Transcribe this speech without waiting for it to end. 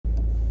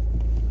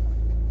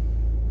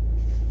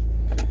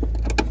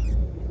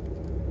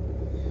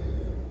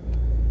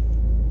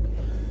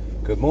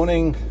Good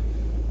morning,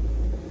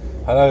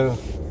 hello,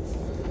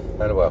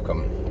 and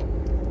welcome.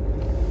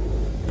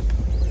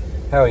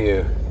 How are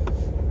you?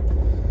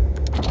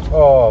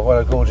 Oh, what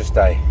a gorgeous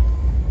day.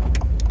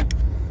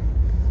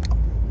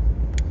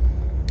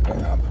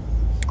 Get up.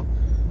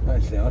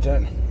 Actually, I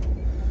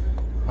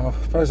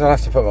suppose I'll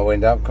have to put my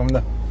window up from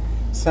the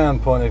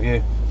sound point of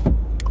view.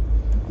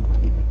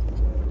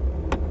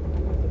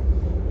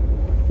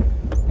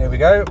 Here we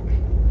go.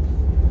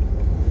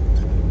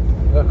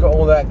 Look at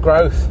all that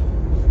growth.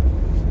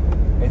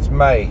 It's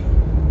May.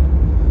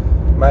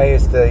 May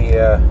is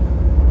the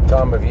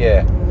time of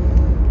year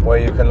where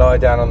you can lie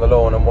down on the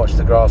lawn and watch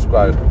the grass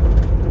grow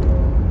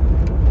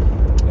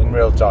in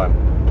real time.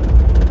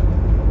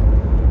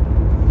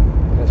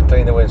 Let's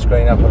clean the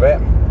windscreen up a bit.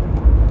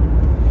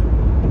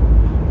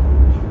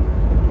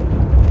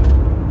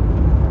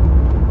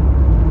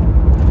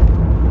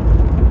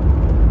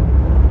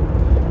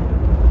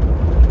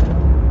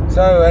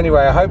 So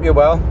anyway, I hope you're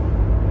well.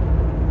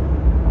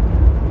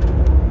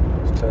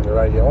 Let's turn the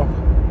radio off.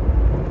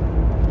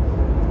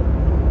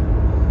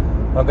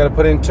 I'm going to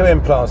put in 2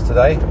 implants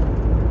today.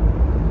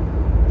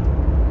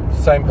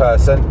 Same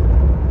person.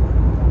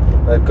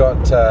 They've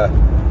got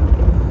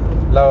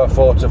lower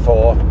 4 to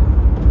 4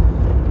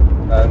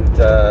 and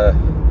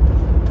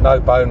no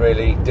bone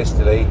really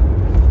distally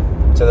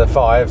to the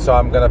 5. So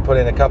I'm going to put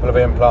in a couple of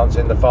implants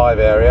in the 5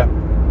 area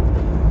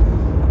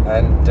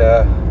and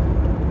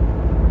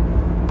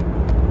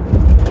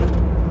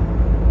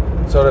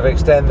sort of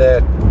extend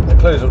the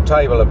occlusal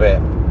table a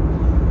bit,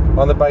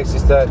 on the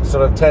basis that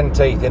sort of 10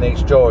 teeth in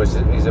each jaw is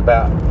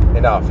about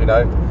enough, you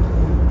know,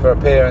 for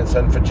appearance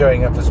and for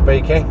chewing and for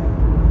speaking.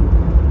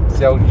 It's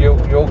the old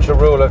Yorkshire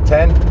rule of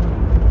 10.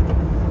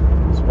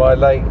 It's my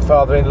late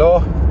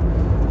father-in-law.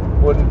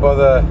 Wouldn't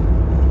bother,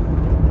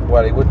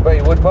 well, he would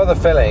bother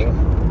filling.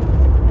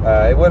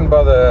 He wouldn't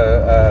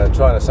bother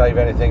trying to save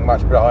anything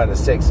much behind the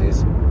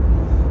 6s.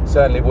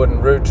 Certainly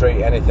wouldn't root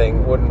treat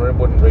anything, wouldn't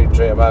root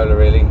treat a molar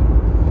really.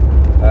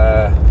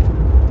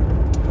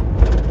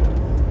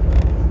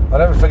 I'll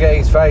never forget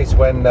his face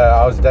when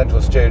I was a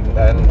dental student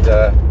and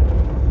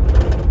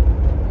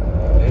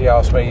he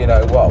asked me, you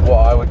know, what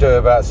I would do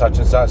about such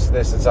and such,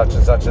 this and such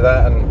of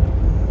that, and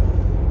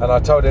I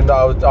told him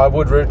that I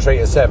would root treat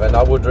a 7,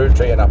 I would root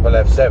treat an upper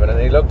left 7, and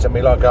he looked at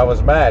me like I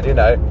was mad, you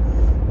know,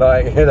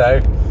 like, you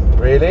know,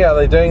 really, are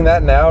they doing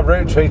that now,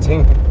 root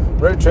treating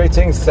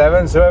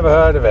 7s, who ever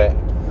heard of it?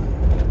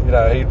 You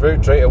know, he'd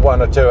root treat a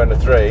 1, a 2 and a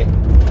 3,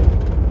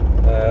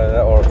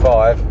 or a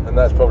 5, and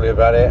that's probably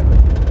about it.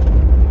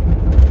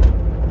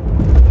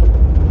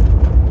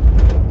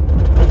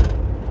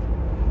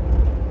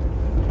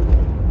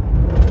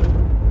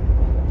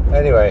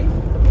 Anyway,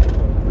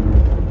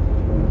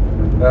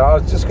 I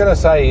was just going to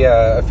say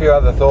a few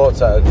other thoughts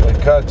that had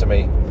occurred to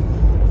me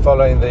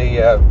following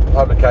the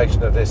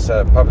publication of this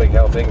Public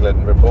Health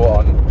England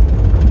report on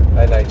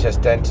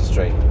NHS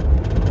dentistry.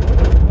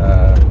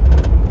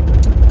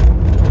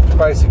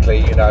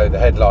 Basically, you know, the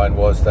headline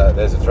was that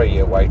there's a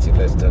 3-year waiting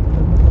list, and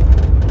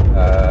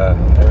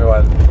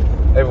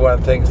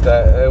everyone thinks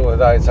that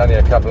although it's only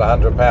a couple of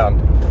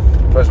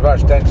 £100 for as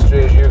much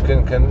dentistry as you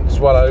can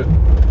swallow,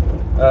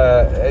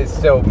 it's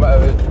still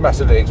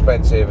massively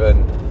expensive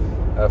and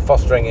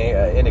fostering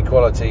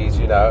inequalities,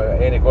 you know,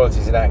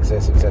 inequalities in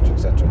access, etc.,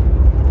 etc.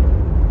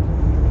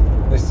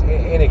 This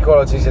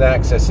inequalities in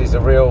access is a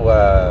real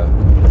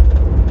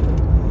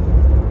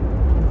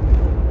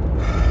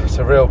it's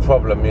a real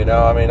problem, you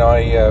know. I mean,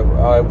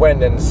 I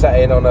went and sat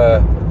in on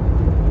a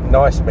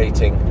NICE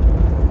meeting,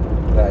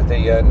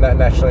 the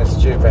National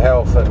Institute for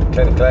Health and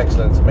Clinical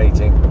Excellence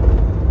meeting.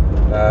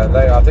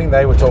 I think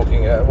they were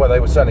talking, well, they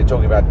were certainly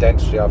talking about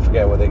dentistry. I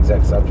forget what the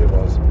exact subject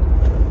was,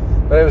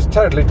 but it was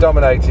totally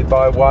dominated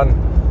by one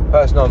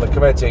person on the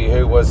committee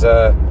who was,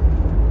 I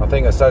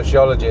think, a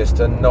sociologist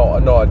and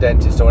not a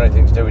dentist or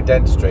anything to do with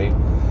dentistry.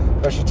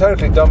 But she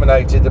totally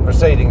dominated the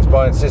proceedings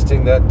by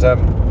insisting that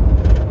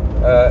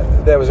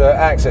there was an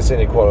access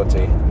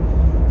inequality,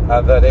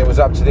 and that it was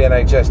up to the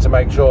NHS to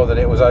make sure that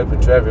it was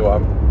open to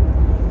everyone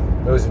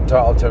who was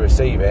entitled to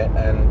receive it,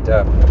 and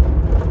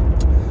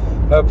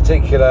her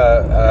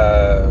particular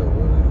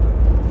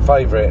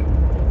favourite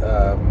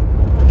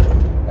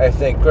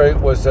ethnic group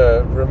was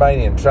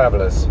Romanian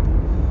travellers,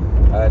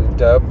 and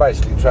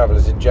basically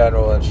travellers in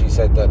general, and she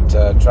said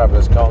that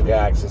travellers can't get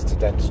access to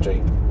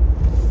dentistry,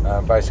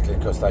 basically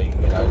because they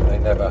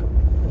never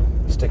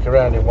stick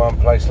around in one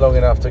place long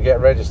enough to get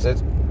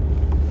registered.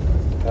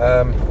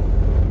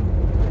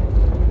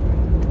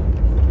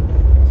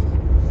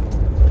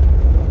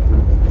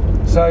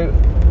 So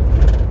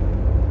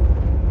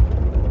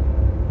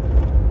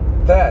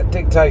that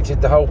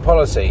dictated the whole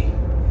policy,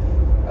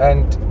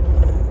 and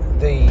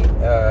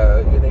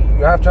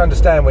you have to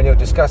understand when you're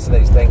discussing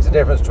these things the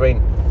difference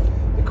between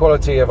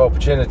equality of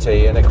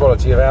opportunity and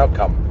equality of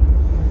outcome.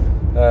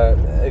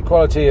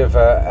 Equality of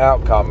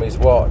outcome is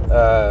what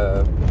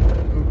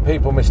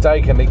people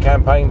mistakenly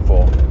campaign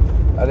for,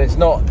 and it's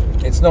not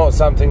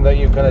something that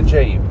you can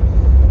achieve.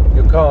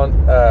 You can't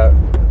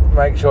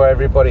make sure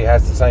everybody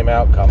has the same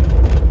outcome.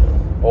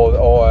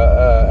 or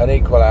an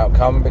equal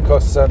outcome,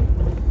 because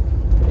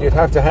you'd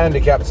have to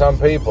handicap some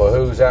people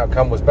whose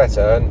outcome was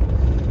better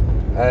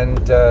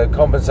and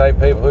compensate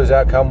people whose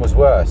outcome was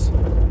worse,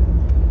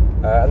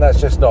 and that's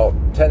just not,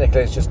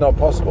 technically it's just not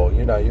possible.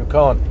 You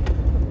can't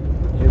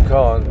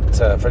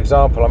for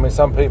example, I mean,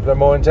 some people are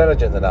more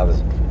intelligent than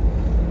others,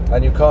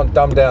 and you can't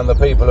dumb down the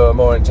people who are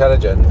more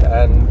intelligent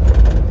and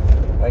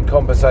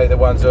compensate the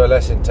ones who are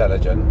less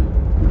intelligent,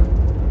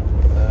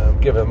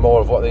 give them more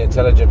of what the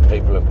intelligent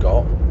people have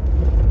got.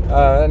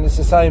 And it's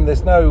the same,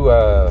 there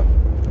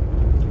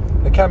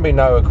can be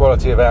no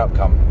equality of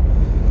outcome.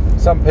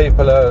 Some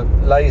people are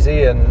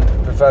lazy and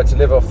prefer to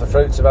live off the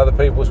fruits of other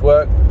people's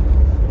work.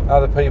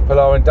 Other people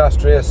are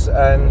industrious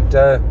and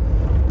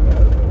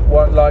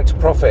like to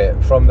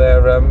profit from the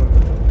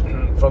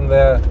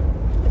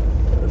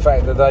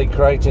fact that they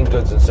creating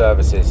goods and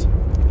services.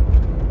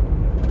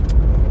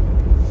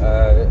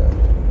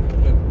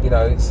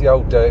 It's the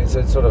old, it's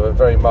a sort of a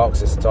very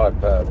Marxist type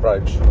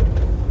approach.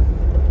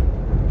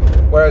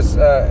 Whereas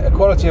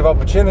equality of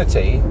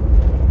opportunity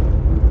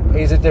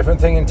is a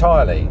different thing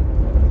entirely.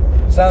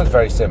 Sounds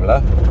very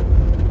similar,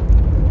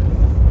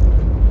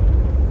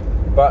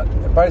 but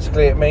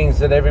basically it means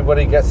that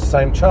everybody gets the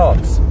same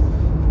chance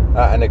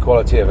at an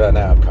equality of an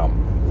outcome.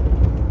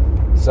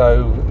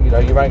 So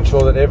you make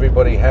sure that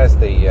everybody has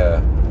the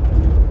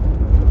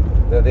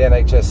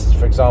NHS,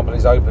 for example,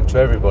 is open to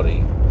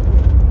everybody,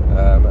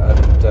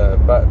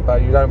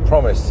 but you don't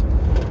promise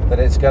that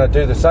it's going to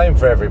do the same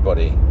for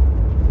everybody,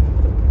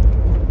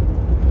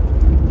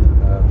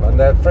 and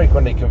they're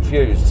frequently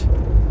confused.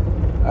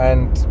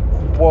 And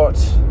what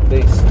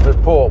this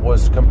report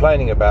was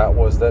complaining about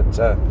was that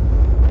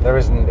there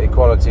isn't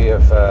equality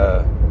of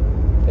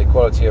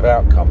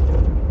outcome,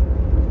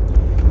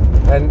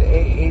 and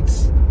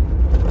it's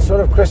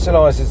sort of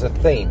crystallises a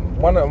theme.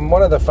 One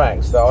of the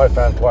facts that I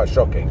found quite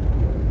shocking,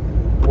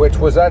 which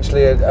was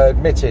actually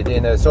admitted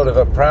in a sort of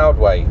a proud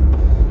way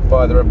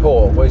by the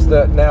report, was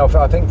that now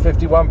I think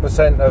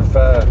 51%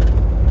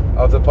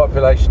 of the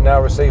population now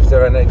receives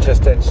their NHS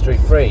dentistry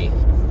free.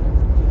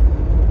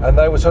 And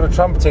they were sort of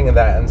trumpeting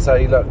that and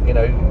say, look,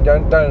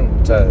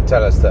 don't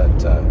tell us that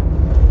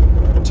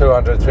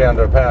 £200,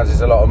 £300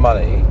 is a lot of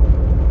money,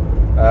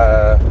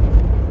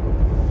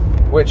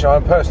 which I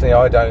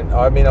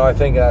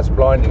think that's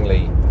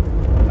blindingly,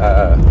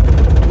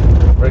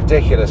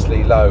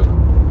 ridiculously low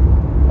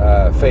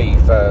fee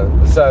for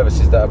the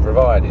services that are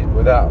provided.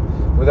 Without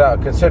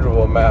a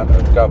considerable amount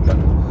of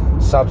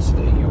government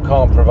subsidy, you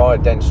can't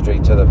provide dentistry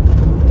to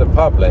the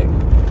public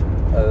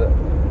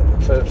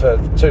for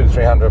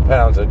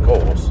 £200-300 a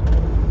course.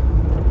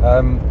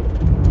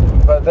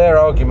 But their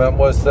argument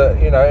was that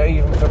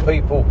even for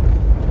people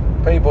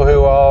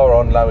who are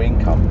on low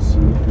incomes,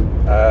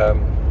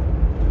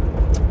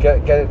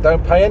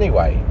 don't pay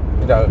anyway.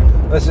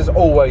 This has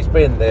always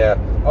been their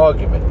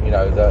argument.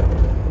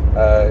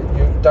 That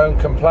you don't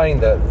complain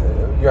that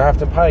you have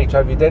to pay to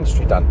have your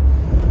dentistry done.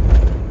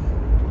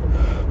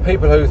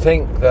 People who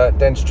think that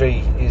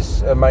dentistry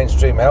is a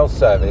mainstream health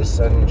service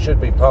and should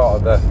be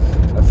part of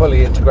a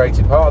fully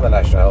integrated part of the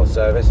National Health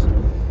Service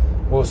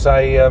will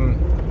say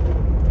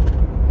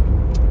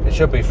it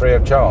should be free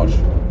of charge,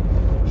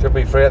 should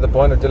be free at the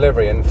point of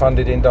delivery and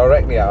funded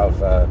indirectly out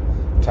of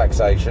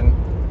taxation,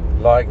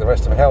 like the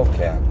rest of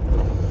healthcare.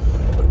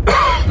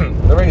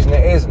 The reason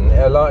it isn't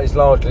is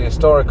largely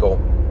historical,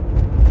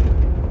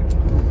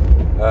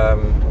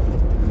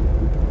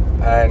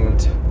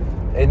 and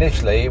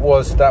initially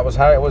that was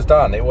how it was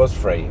done. It was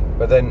free,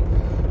 but then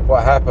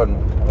what happened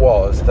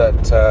was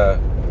that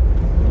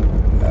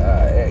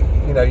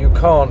you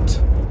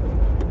can't,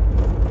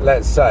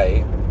 let's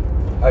say,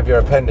 have your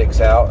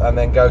appendix out and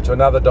then go to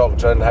another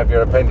doctor and have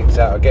your appendix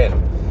out again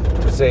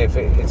to see if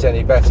it's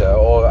any better,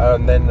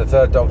 and then the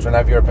third doctor and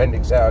have your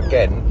appendix out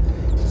again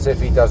to see if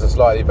he does a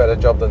slightly better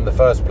job than the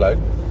first bloke.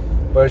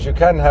 Whereas you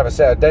can have a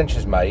set of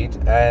dentures made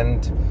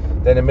and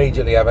then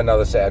immediately have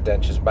another set of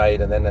dentures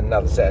made and then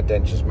another set of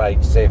dentures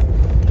made to see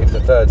if the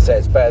third set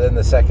is better than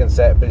the second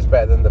set, but it's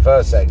better than the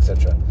first set,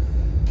 etc.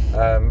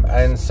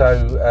 And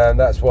so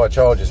that's why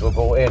charges were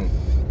brought in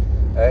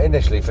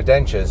initially for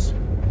dentures,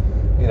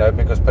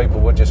 because people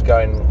were just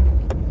going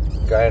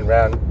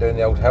around doing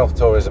the old health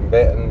tourism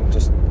bit and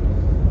just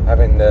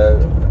having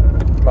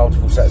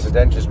multiple sets of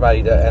dentures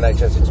made at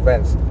NHS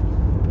expense.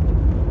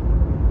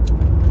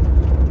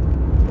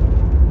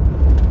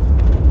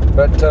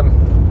 But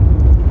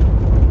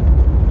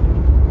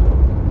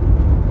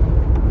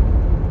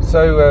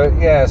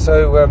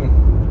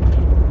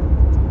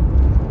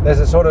there's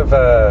a sort of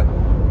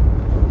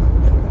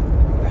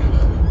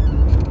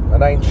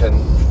an ancient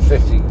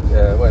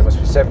it must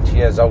be 70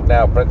 years old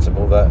now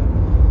principle that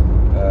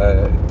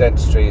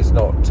dentistry is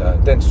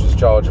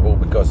chargeable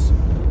because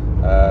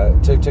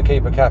to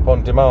keep a cap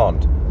on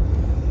demand,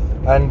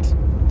 and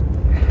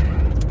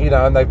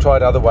and they've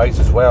tried other ways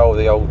as well.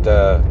 The old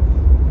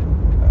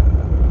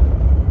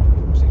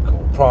what's it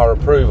called, prior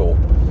approval,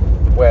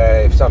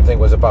 where if something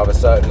was above a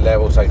certain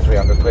level, say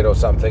 £300 or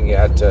something, you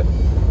had to,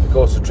 the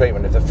course of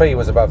treatment, if the fee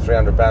was above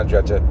 £300, you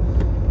had to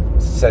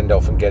send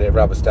off and get it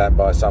rubber stamped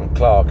by some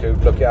clerk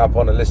who'd look it up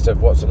on a list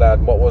of what's allowed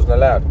and what wasn't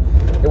allowed.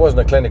 It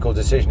wasn't a clinical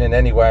decision in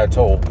any way at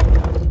all.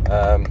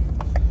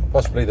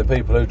 Possibly the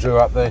people who drew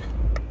up the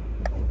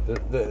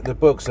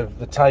books of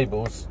the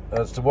tables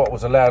as to what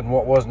was allowed and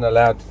what wasn't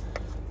allowed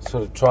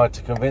sort of tried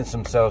to convince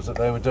themselves that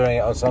they were doing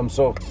it on some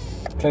sort of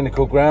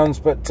clinical grounds,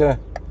 but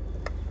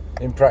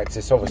in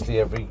practice obviously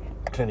every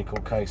clinical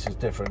case is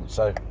different,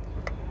 so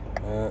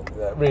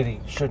that really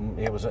shouldn't.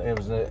 It was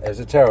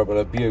a terrible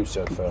abuse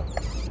of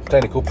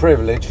clinical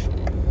privilege,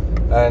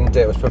 and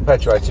it was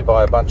perpetuated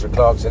by a bunch of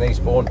clerks in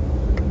Eastbourne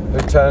who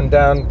turned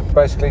down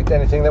basically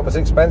anything that was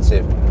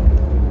expensive,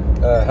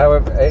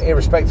 however,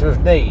 irrespective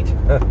of need.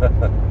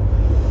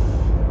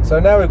 So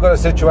now we've got a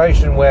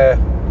situation where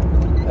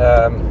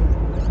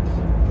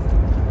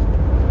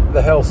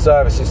the health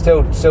service is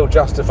still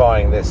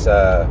justifying this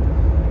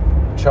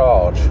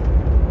charge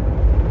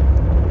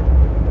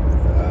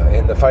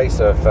in the face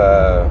of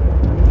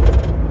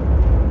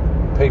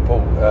people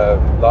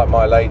like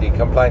my lady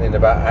complaining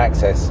about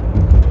access,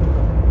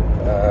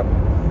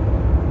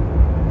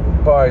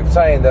 by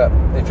saying that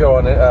if you're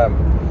on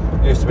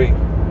used to be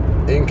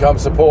income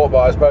support, but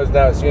I suppose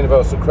now it's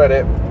universal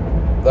credit,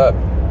 that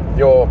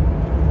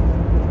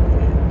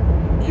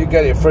you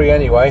get it free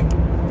anyway,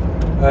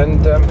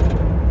 and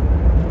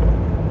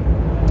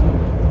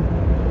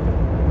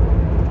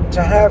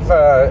to have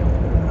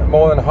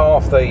more than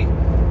half the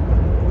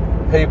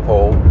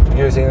people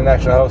using the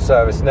National Health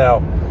Service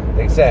now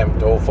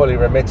exempt or fully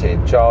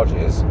remitted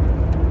charges.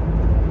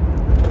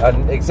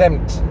 And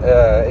exempt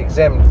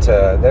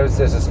there's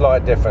a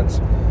slight difference.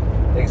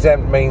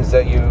 Exempt means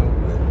that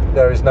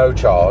there is no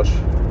charge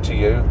to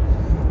you.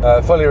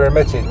 Fully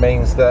remitted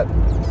means that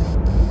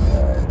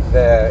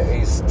there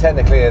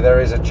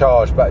is a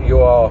charge, but you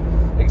are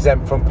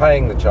exempt from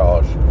paying the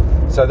charge.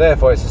 So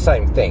therefore it's the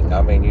same thing.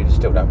 I mean, you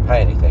still don't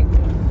pay anything,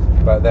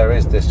 but there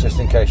is this, just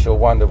in case you'll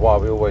wonder why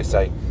we always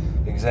say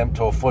exempt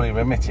or fully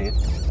remitted,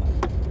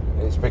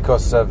 it's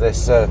because of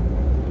this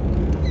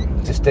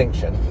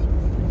distinction.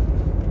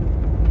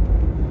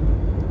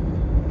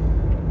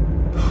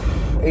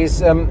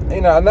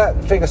 And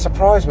that figure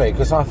surprised me,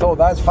 because I thought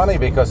that's funny,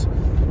 because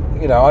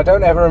I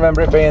don't ever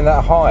remember it being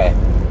that high.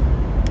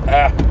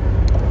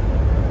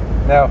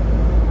 Now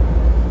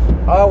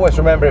I always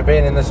remember it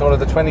being in the sort of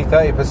the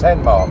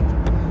 20-30% mark,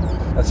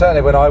 and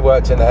certainly when I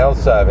worked in the health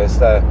service,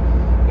 a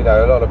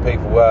lot of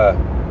people were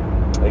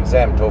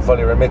exempt or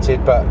fully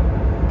remitted, but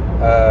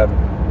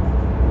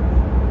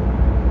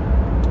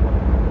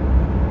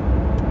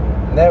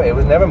it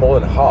was never more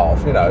than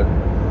half,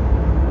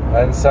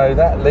 and so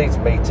that leads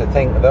me to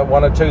think that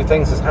one of two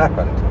things has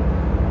happened,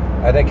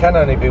 and it can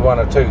only be one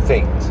of two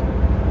things.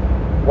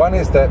 One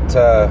is that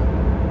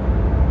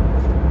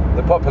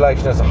the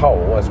population as a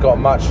whole has got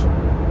much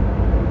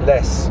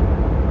less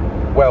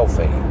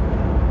wealthy.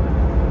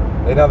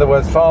 In other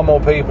words, far more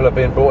people have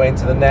been brought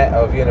into the net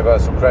of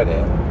universal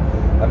credit,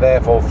 and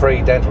therefore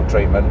free dental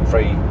treatment,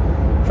 free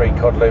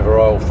cod liver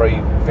oil, free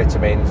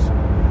vitamins,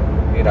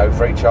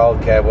 free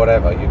childcare,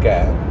 whatever you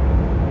get,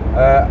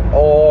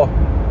 or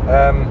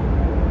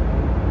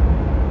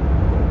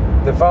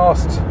the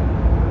vast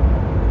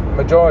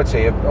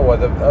majority of, or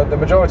the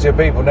majority of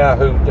people now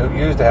who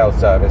use the health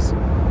service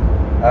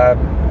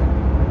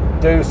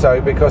do so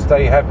because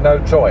they have no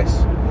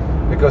choice,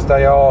 because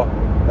they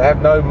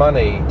have no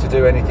money to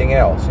do anything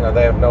else.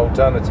 They have no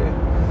alternative.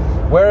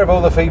 Where have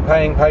all the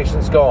fee-paying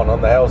patients gone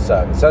on the health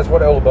service? That's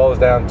what it all boils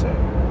down to.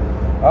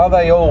 Are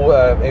they all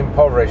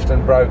impoverished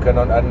and broken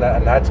and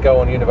had to go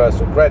on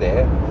universal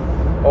credit,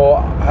 or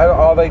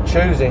are they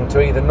choosing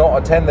to either not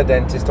attend the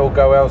dentist or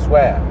go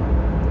elsewhere?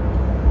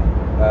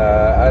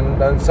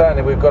 And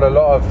certainly we've got a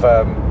lot of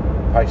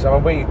patients. I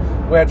mean,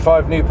 we had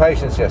 5 new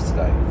patients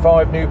yesterday.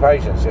 5 new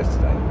patients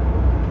yesterday.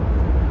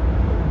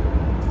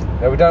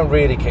 Now, we don't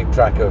really keep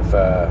track of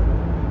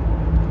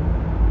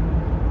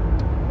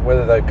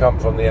whether they've come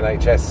from the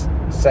NHS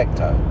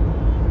sector,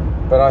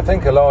 but I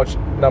think a large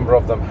number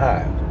of them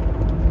have.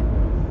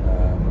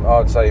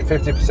 I'd say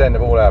 50%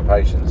 of all our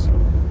patients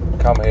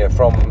come here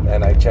from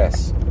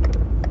NHS,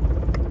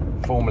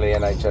 formerly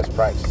NHS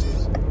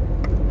practices.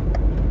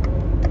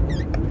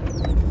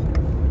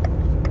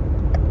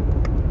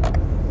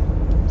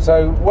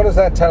 So what does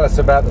that tell us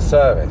about the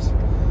service?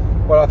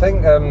 Well, I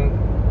think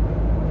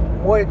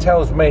what it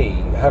tells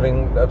me,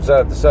 having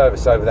observed the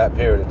service over that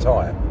period of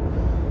time,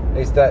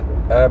 is that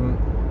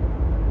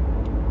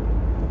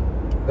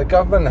the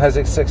government has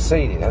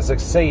succeeded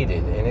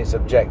in its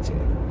objective,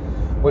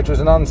 which was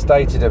an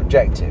unstated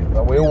objective,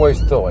 but we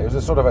always thought it was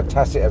a sort of a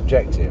tacit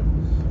objective.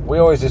 We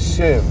always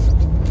assumed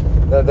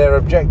that their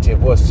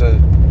objective was to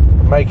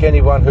make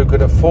anyone who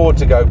could afford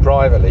to go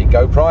privately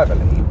go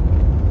privately.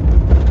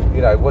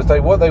 What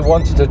they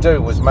wanted to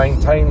do was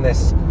maintain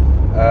this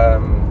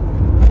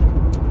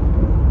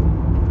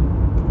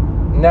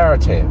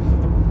narrative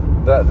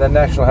that the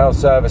National Health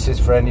Service is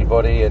for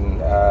anybody, and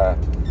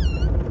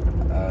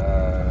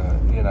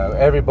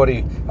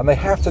everybody, and they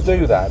have to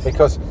do that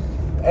because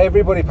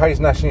everybody pays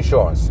national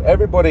insurance.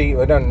 Everybody,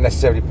 they don't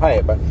necessarily pay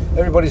it, but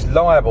everybody's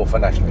liable for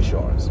national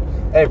insurance.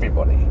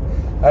 Everybody.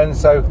 And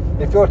so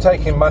if you're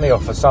taking money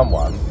off of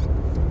someone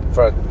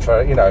for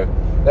you know,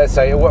 let's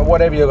say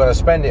whatever you're going to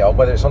spend it on,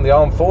 whether it's on the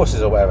armed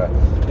forces or whatever,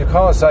 you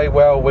can't say,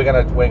 well, we're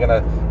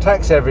gonna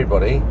tax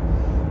everybody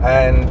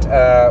and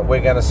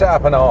we're going to set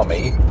up an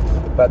army,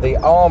 but the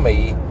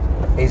army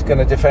is going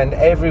to defend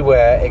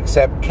everywhere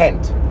except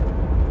Kent.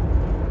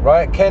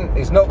 Right? Kent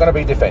is not going to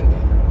be defended.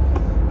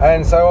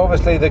 And so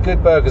obviously the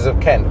good burghers of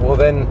Kent will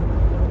then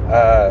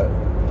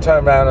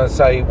turn around and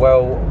say,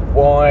 well,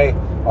 why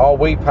are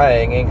we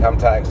paying income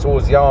tax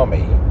towards the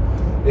army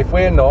if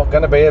we're not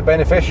going to be a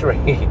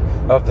beneficiary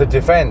of the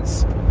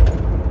defence?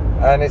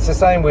 And it's the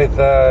same with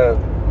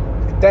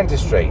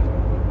dentistry.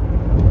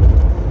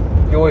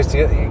 You always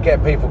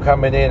get people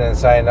coming in and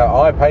saying,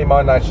 no, I pay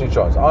my national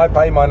insurance. I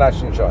pay my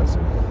national insurance.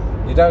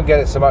 You don't get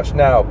it so much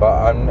now,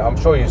 but I'm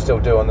sure you still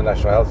do on the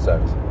National Health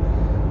Service.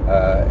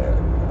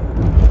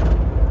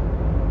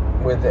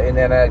 In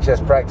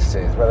NHS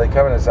practices, where they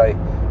come in and say,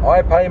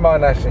 I pay my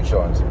national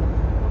insurance.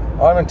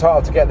 I'm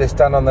entitled to get this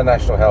done on the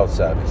National Health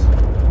Service.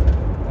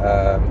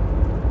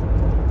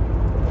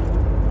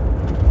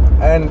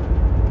 And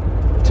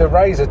to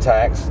raise a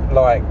tax,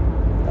 like,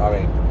 I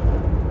mean,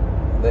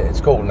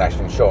 it's called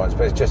national insurance,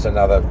 but it's just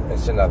another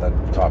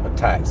type of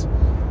tax.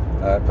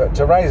 But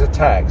to raise a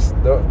tax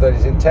that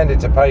is intended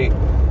to pay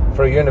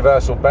for a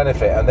universal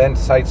benefit and then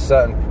to say to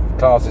certain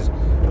classes,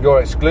 you're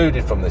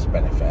excluded from this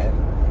benefit,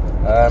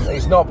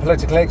 it's not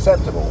politically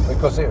acceptable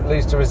because it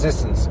leads to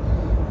resistance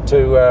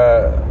to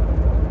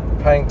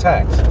paying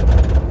tax.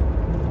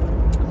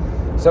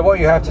 So what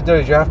you have to do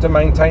is you have to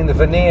maintain the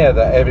veneer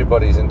that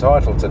everybody's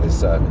entitled to this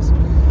service,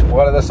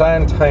 while at the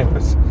same time,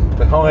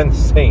 behind the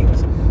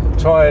scenes,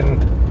 try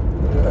and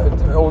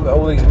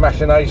all these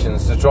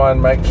machinations to try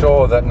and make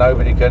sure that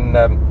nobody can,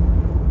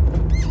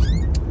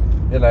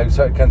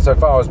 so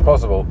far as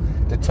possible,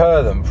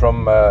 deter them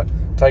from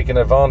taking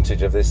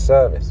advantage of this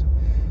service.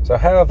 So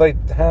how have they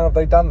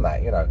done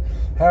that? You know,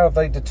 how have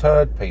they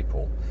deterred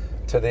people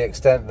to the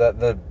extent that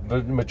the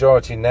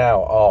majority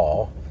now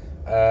are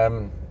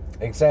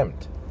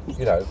exempt?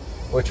 You know,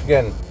 which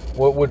again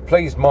would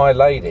please my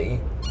lady,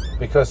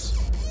 because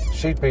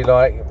she'd be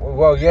like,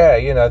 well, yeah,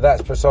 you know,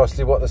 that's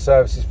precisely what the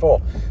service is for.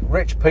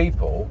 Rich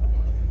people,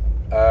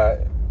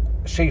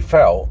 she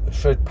felt,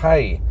 should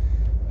pay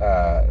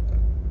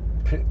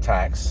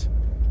tax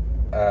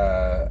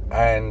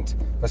and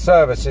the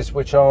services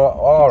which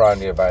are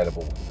only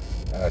available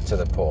to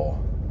the poor,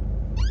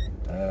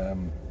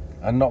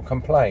 and not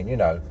complain, you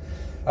know.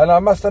 And I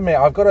must admit,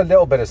 I've got a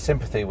little bit of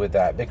sympathy with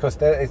that, because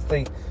there is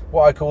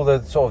what I call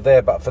the sort of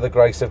there but for the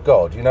grace of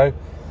God, you know.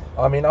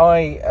 I mean,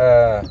 I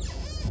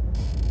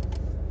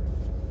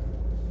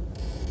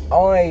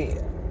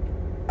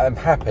am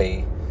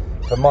happy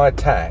for my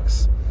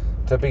tax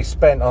to be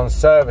spent on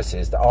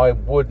services that I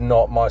would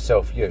not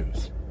myself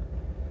use.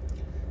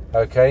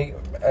 Okay,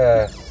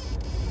 I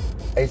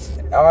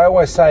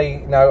always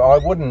say, no, I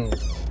wouldn't.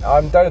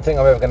 I don't think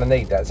I'm ever going to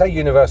need that. Say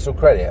universal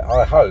credit.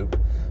 I hope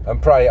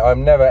and pray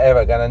I'm never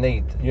ever going to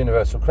need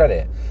universal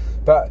credit.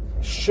 But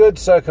should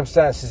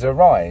circumstances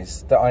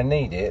arise that I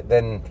need it,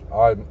 then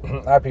I'm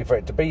happy for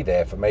it to be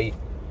there for me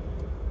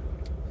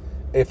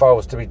if I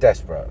was to be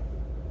desperate.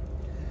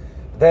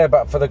 There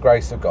but for the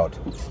grace of God.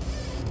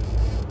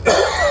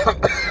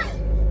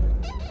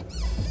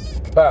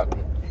 But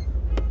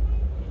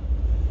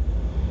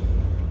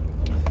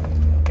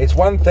it's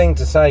one thing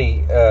to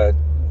say,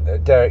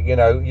 Derek, you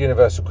know,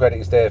 universal credit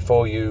is there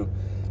for you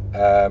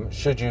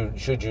should you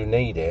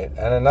need it,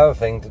 and another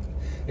thing,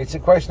 it's a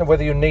question of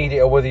whether you need it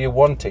or whether you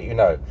want it. You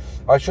know,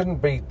 I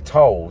shouldn't be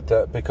told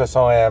that because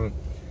I am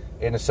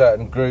in a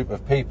certain group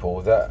of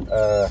people that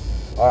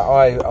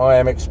I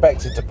am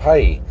expected to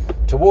pay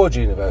towards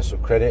universal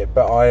credit,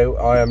 but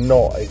I am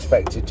not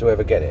expected to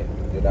ever get it.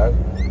 You know,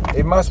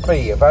 it must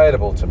be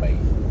available to me,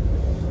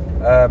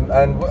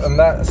 and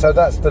so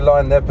that's the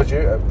line they're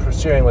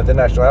pursuing with the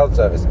National Health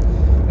Service.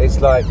 It's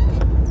like,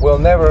 we'll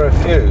never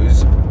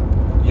refuse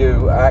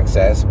you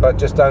access, but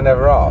just don't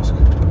ever ask.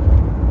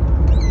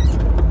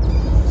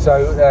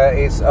 So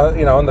it's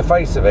you know, on the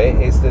face of it,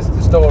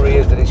 the story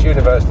is that it's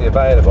universally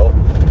available,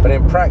 but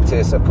in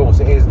practice, of course,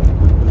 it isn't,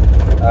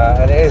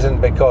 and it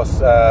isn't because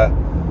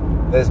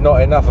there's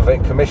not enough of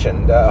it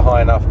commissioned at a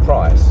high enough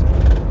price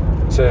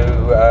to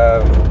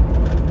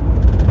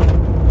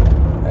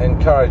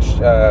encourage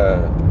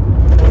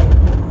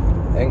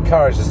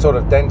the sort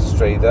of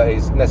dentistry that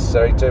is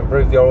necessary to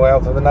improve the oral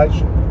health of the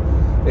nation.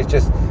 It's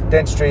just,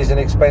 dentistry is an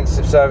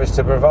expensive service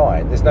to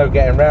provide. There's no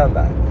getting around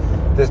that.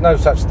 There's no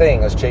such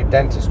thing as cheap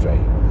dentistry.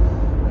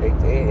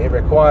 It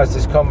requires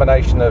this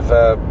combination of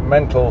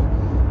mental,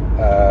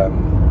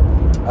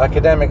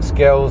 academic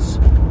skills,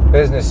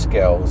 business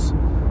skills,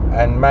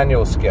 and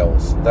manual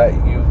skills that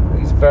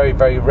is very,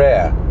 very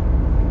rare.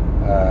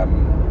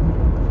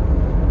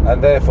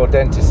 And therefore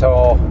dentists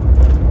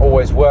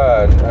always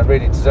were and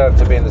really deserve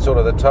to be in the sort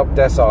of the top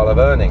decile of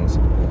earnings.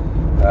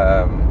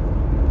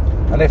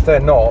 And if they're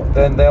not,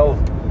 then they'll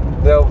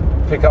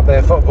pick up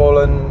their football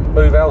and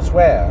move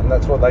elsewhere, and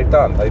that's what they've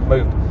done. They've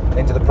moved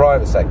into the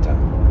private sector.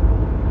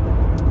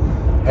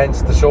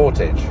 Hence the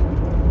shortage.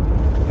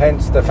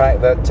 Hence the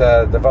fact that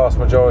the vast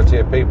majority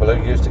of people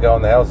who used to go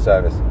on the health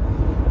service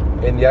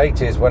in the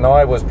 80s, when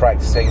I was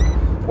practicing,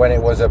 when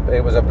it was a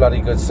bloody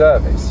good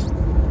service,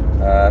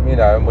 you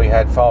know, and we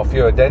had far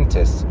fewer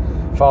dentists,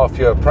 far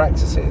fewer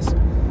practices,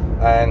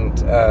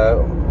 and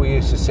we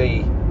used to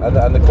see,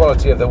 and the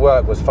quality of the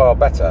work was far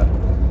better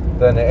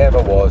than it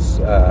ever was,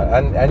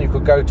 and you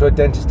could go to a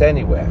dentist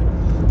anywhere.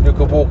 You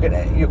could walk in,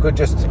 you could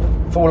just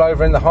fall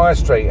over in the high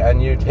street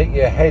and you'd hit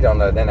your head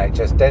on an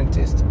NHS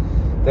dentist.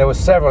 There were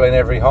several in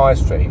every high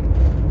street,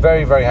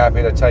 very, very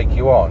happy to take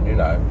you on, you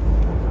know,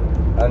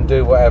 and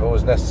do whatever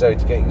was necessary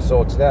to get you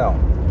sorted out.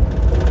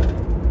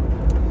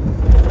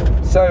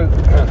 So,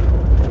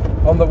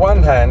 on the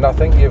one hand, I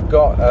think you've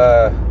got,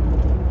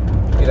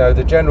 you know,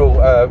 the general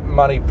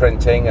money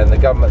printing and the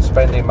government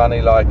spending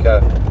money like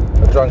a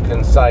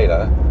drunken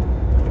sailor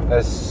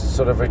has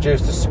sort of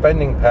reduced the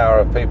spending power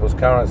of people's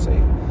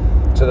currency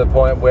to the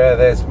point where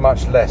there's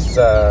much less,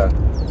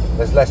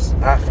 there's less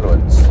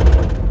affluence.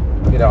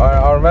 You know,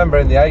 I remember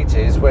in the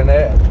 80s when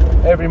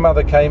every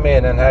mother came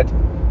in and had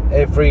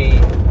every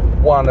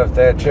one of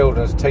their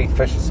children's teeth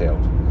fissure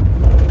sealed,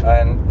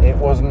 and it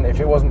wasn't, if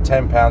it wasn't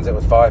 £10, it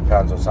was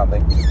 £5 or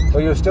something.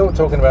 Well, you're still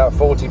talking about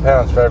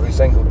 £40 for every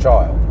single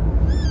child,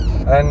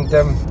 and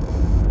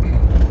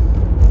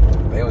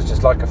it was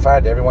just like a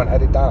fad. Everyone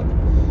had it done.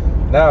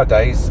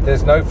 Nowadays,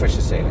 there's no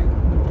fissure sealing.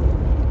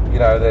 You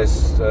know,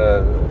 there's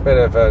a bit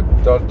of a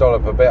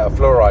dollop, a bit of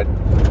fluoride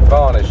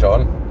varnish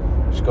on,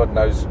 which God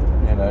knows,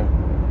 you know,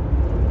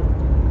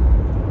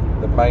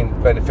 the main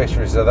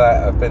beneficiaries of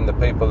that have been the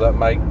people that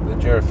make the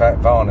Durafat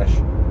varnish,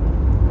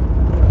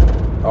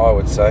 I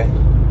would say.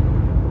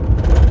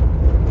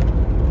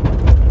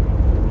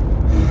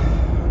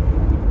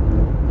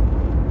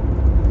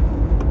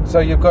 So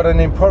you've got an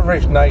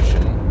impoverished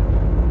nation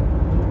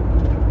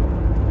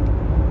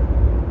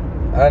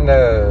and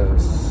a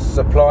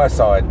supply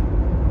side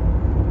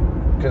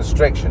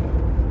constriction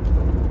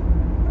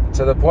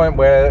to the point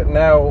where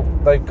now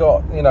they've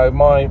got, you know,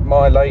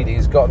 my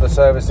lady's got the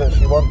service that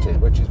she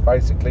wanted, which is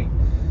basically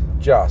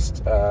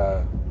just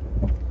a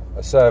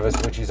service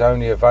which is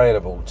only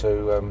available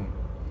to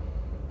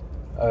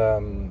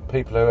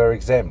people who are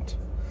exempt.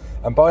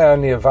 And by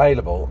only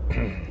available,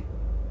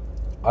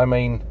 I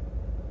mean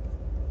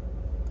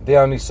the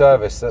only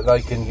service that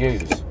they can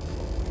use.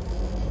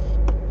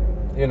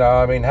 You know,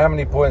 I mean, how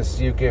many points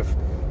do you give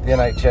the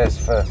NHS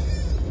for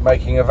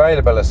making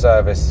available a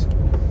service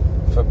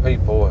for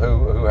people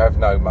who have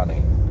no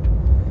money?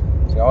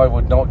 So I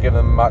would not give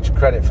them much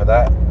credit for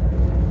that,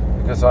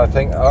 because I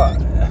think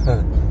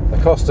the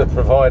cost of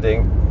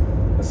providing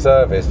a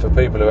service for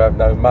people who have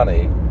no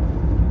money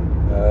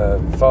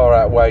far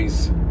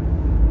outweighs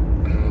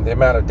the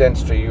amount of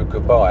dentistry you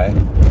could buy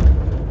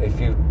if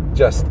you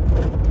just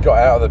got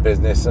out of the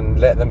business and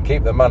let them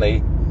keep the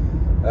money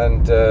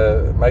and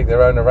make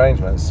their own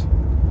arrangements.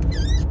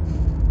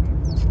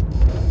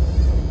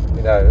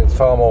 You know, it's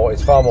far more.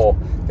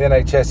 The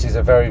NHS is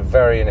a very,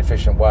 very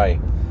inefficient way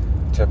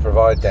to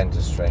provide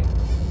dentistry,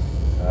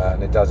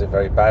 and it does it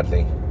very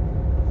badly.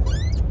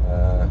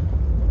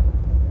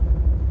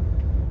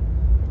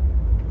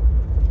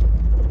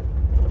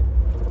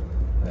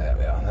 There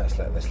we are. Let's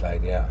let this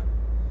lady out.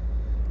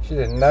 She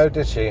didn't know,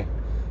 did she,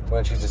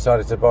 when she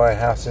decided to buy a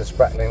house in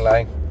Sprackling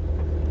Lane,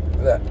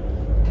 that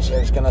she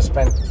was going to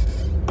spend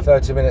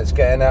 30 minutes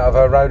getting out of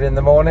her road in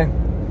the morning?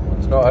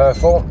 It's not her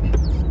fault.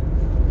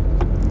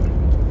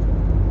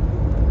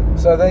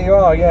 So there you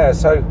are, yeah.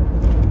 So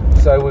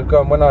we've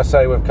gone. When I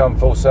say we've come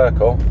full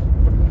circle,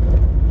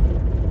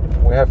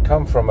 we have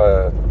come from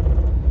a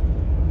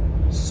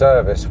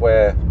service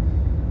where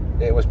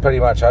it was pretty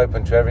much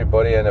open to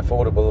everybody and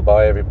affordable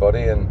by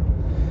everybody, and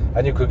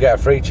you could get a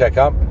free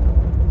checkup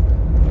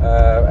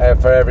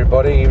for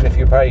everybody, even if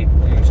you paid,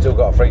 you still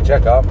got a free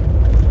checkup,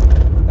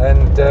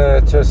 and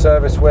to a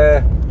service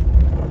where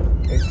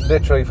it's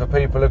literally for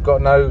people who've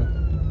got no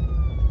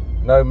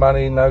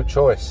money, no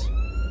choice,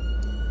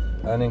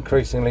 and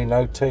increasingly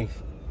no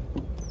teeth.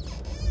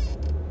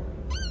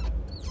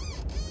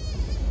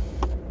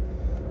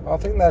 I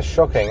think that's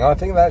shocking. I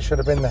think that should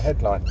have been the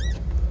headline.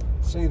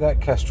 See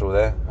that kestrel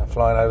there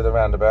flying over the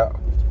roundabout?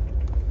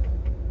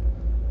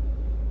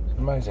 It's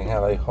amazing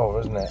how they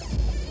hover, isn't it?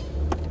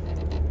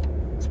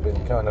 It's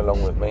been going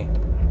along with me.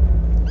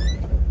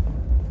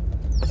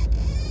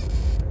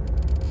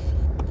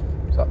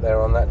 It's up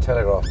there on that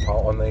telegraph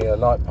pole, on the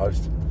light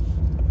post.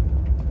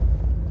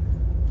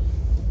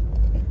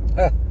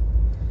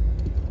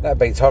 That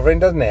beats hovering,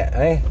 doesn't it,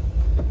 eh?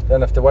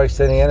 Don't have to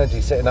waste any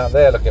energy sitting up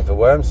there looking for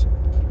worms.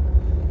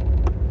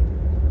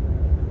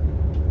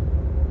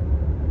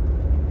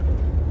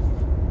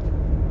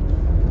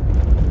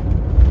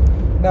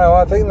 No,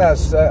 I think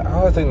that's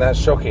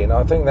shocking.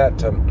 I think that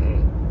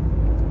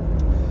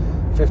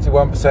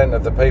 51%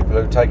 of the people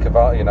who take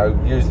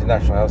use the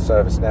National Health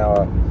Service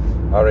now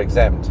are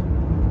exempt,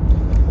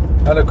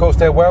 and of course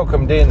they're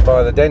welcomed in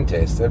by the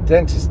dentist. The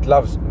dentist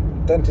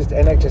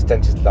NHS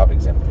dentists love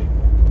exempt people.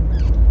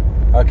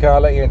 Okay,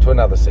 I'll let you into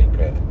another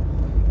secret.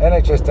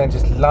 NHS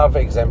dentists love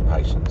exempt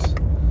patients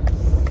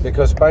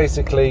because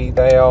basically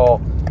they are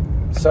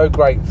so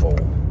grateful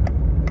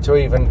to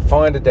even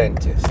find a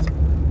dentist,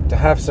 to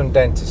have some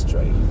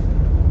dentistry,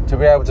 to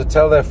be able to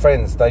tell their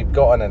friends they've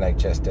got an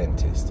NHS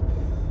dentist,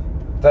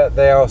 that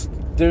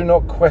do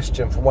not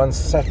question for 1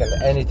 second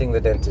anything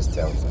the dentist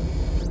tells them.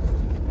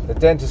 The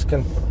dentist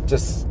can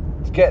just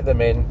get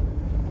them in,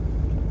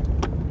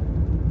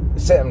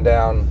 sit them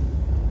down,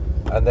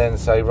 and then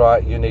say,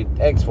 right, you need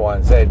X, Y,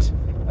 and Z,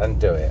 and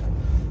do it.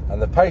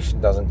 And the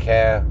patient doesn't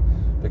care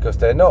because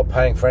they're not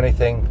paying for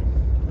anything.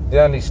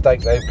 The only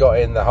stake they've got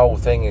in the whole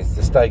thing is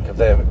the stake of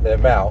their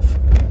mouth,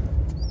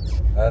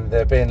 and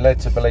they're being led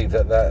to believe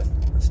that the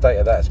state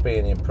of that's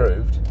being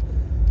improved.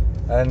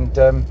 And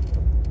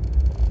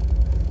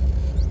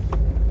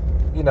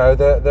you know,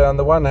 they're on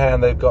the one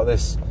hand they've got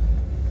this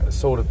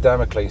sort of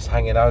Damocles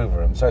hanging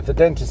over them. So if the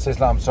dentist says,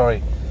 no, I'm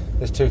sorry,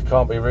 this tooth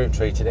can't be root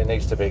treated, it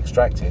needs to be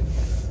extracted,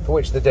 for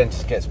which the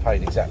dentist gets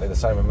paid exactly the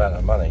same amount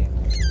of money,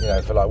 you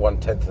know, for like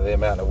 1/10 of the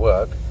amount of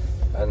work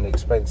and the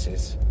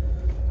expenses,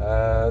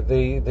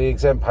 the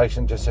exempt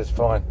patient just says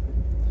fine,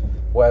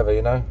 whatever,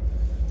 you know,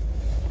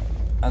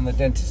 and the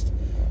dentist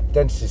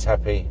is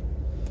happy.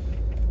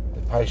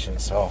 The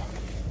patients have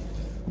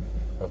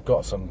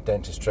got some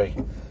dentistry,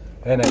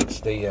 and it's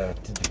the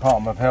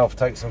Department of Health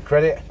takes some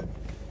credit,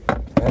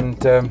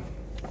 and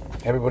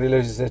everybody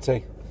loses their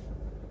teeth.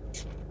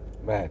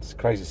 Man, it's a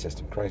crazy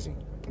system, crazy.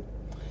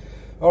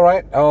 All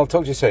right, I'll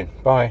talk to you soon.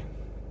 Bye.